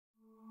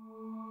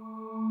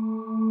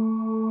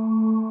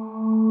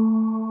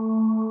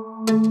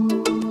In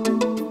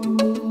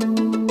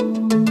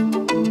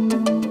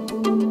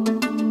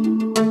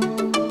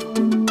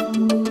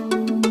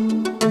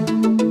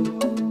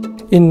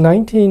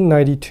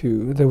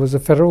 1992, there was a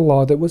federal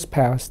law that was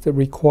passed that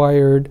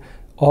required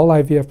all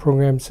IVF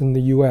programs in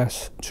the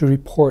U.S. to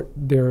report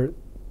their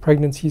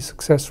pregnancy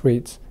success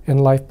rates and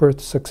live birth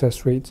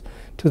success rates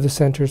to the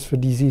Centers for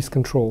Disease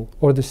Control,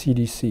 or the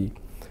CDC.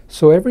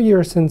 So every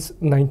year since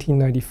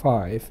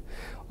 1995,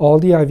 all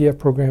the IVF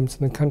programs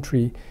in the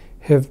country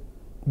have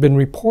been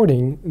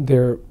reporting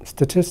their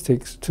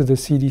statistics to the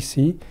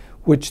CDC,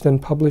 which then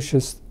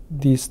publishes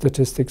these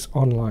statistics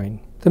online.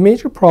 The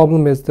major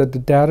problem is that the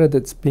data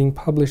that's being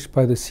published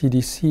by the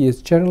CDC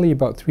is generally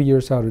about 3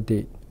 years out of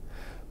date.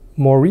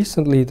 More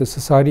recently, the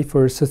Society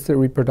for Assisted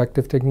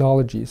Reproductive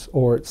Technologies,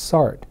 or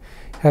SART,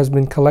 has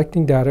been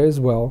collecting data as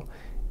well,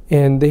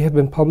 and they have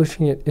been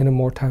publishing it in a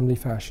more timely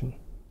fashion.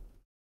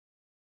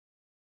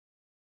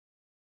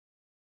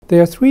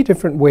 There are 3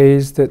 different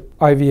ways that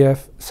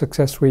IVF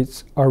success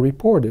rates are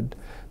reported.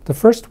 The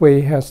first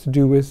way has to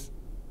do with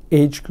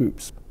age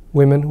groups: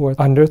 women who are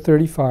under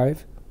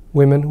 35,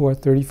 women who are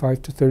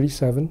 35 to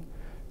 37,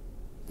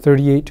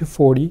 38 to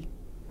 40,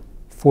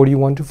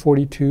 41 to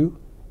 42,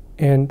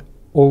 and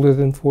older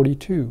than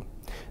 42.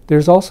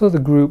 There's also the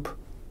group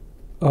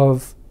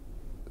of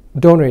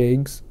donor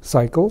eggs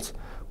cycles,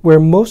 where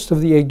most of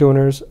the egg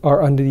donors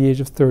are under the age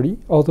of 30,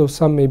 although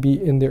some may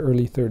be in their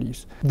early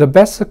 30s. The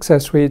best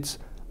success rates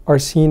are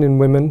seen in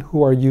women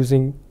who are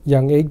using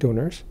young egg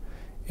donors,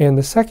 and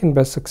the second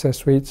best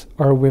success rates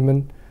are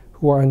women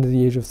who are under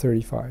the age of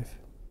 35.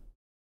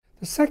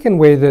 The second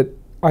way that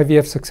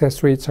IVF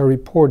success rates are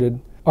reported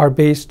are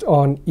based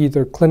on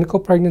either clinical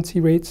pregnancy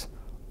rates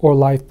or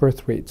live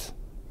birth rates.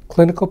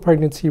 Clinical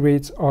pregnancy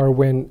rates are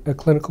when a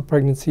clinical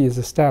pregnancy is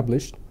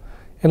established,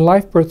 and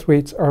live birth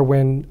rates are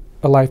when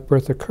a live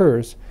birth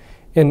occurs.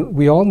 And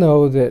we all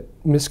know that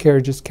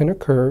miscarriages can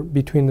occur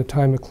between the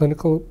time a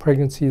clinical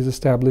pregnancy is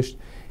established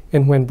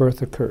and when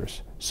birth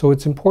occurs. So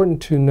it's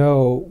important to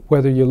know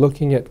whether you're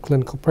looking at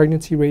clinical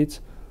pregnancy rates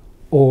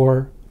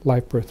or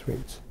live birth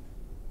rates.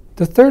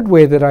 The third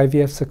way that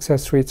IVF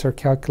success rates are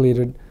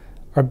calculated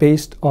are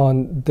based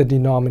on the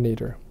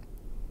denominator.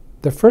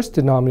 The first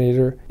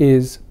denominator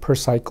is per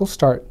cycle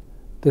start.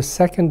 The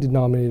second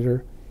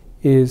denominator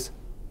is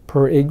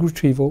per egg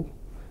retrieval.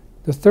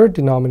 The third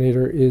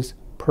denominator is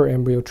per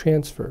embryo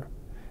transfer.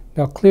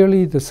 Now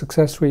clearly the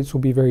success rates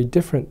will be very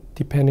different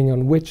depending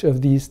on which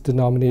of these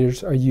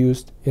denominators are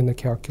used in the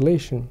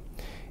calculation.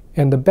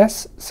 And the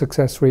best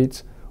success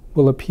rates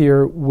will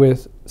appear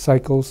with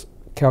cycles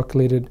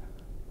calculated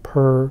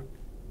per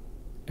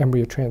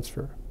embryo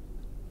transfer.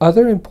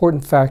 Other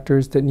important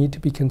factors that need to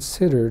be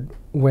considered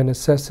when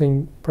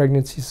assessing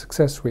pregnancy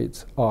success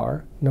rates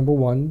are, number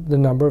 1, the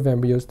number of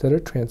embryos that are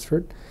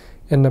transferred,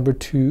 and number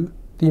 2,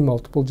 the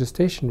multiple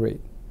gestation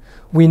rate.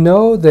 We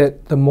know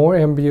that the more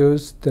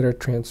embryos that are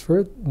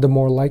transferred, the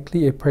more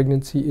likely a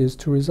pregnancy is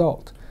to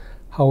result.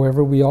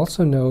 However, we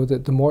also know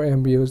that the more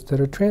embryos that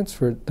are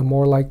transferred, the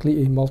more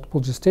likely a multiple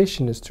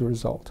gestation is to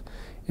result.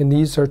 And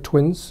these are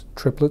twins,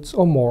 triplets,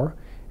 or more,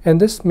 and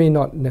this may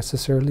not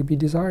necessarily be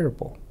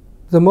desirable.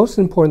 The most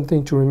important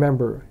thing to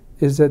remember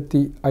is that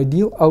the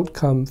ideal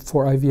outcome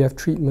for IVF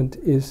treatment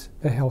is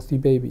a healthy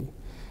baby,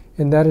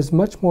 and that is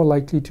much more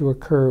likely to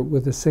occur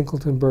with a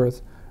singleton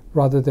birth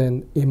rather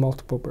than a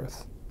multiple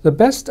birth. The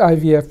best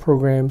IVF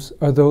programs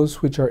are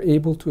those which are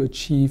able to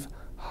achieve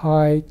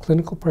high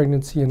clinical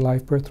pregnancy and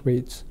live birth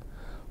rates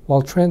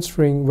while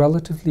transferring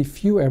relatively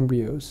few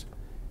embryos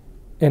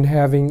and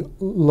having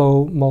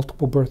low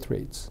multiple birth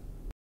rates.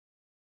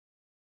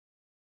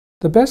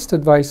 The best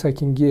advice I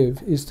can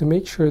give is to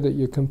make sure that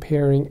you're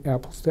comparing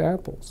apples to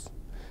apples.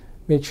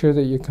 Make sure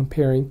that you're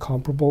comparing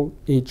comparable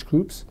age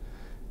groups.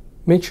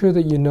 Make sure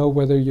that you know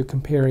whether you're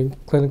comparing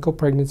clinical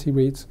pregnancy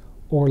rates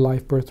or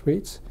live birth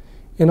rates.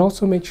 And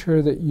also make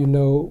sure that you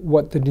know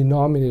what the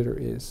denominator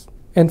is.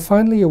 And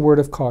finally, a word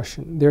of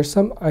caution. There are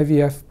some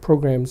IVF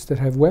programs that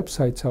have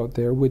websites out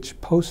there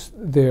which post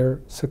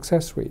their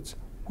success rates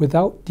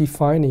without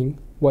defining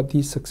what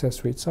these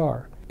success rates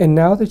are. And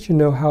now that you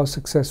know how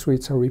success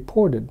rates are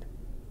reported,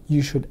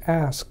 you should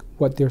ask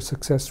what their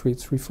success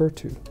rates refer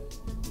to.